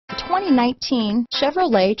2019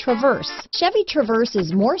 Chevrolet Traverse. Chevy Traverse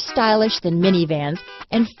is more stylish than minivans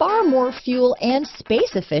and far more fuel and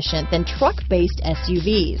space efficient than truck-based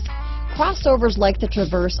SUVs. Crossovers like the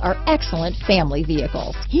Traverse are excellent family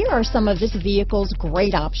vehicles. Here are some of this vehicle's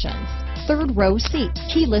great options: third row seat,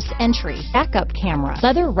 keyless entry, backup camera,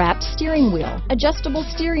 leather-wrapped steering wheel, adjustable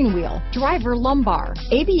steering wheel, driver lumbar,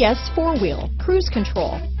 ABS 4-wheel, cruise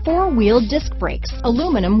control, 4-wheel disc brakes,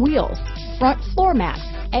 aluminum wheels, front floor mats,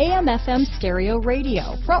 AM/FM stereo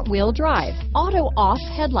radio, front-wheel drive, auto-off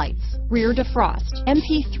headlights, rear defrost,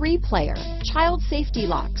 MP3 player, child safety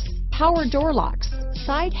locks, power door locks,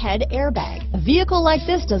 side head airbag. A vehicle like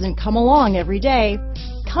this doesn't come along every day.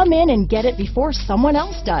 Come in and get it before someone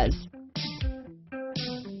else does.